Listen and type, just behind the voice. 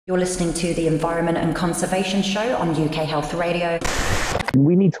You're listening to the Environment and Conservation Show on UK Health Radio.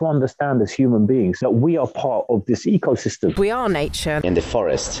 We need to understand as human beings that we are part of this ecosystem. We are nature. In the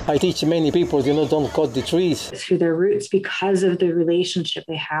forest. I teach many people, don't cut the trees. Through their roots, because of the relationship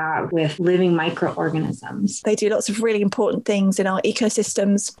they have with living microorganisms. They do lots of really important things in our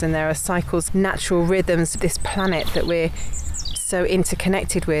ecosystems. And there are cycles, natural rhythms of this planet that we're so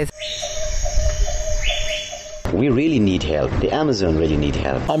interconnected with. We really need help. The Amazon really need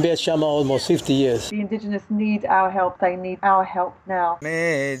help. I'm Beat Shama almost 50 years. The indigenous need our help. They need our help now.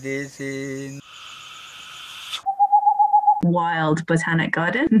 Medicine. Wild botanic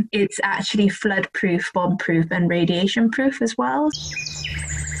garden. It's actually flood-proof, bomb-proof and radiation-proof as well.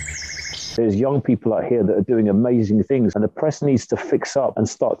 There's young people out here that are doing amazing things, and the press needs to fix up and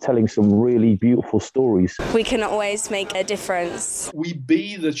start telling some really beautiful stories. We can always make a difference. We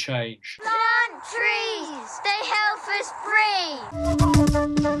be the change. Plant trees, they help us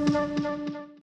breathe.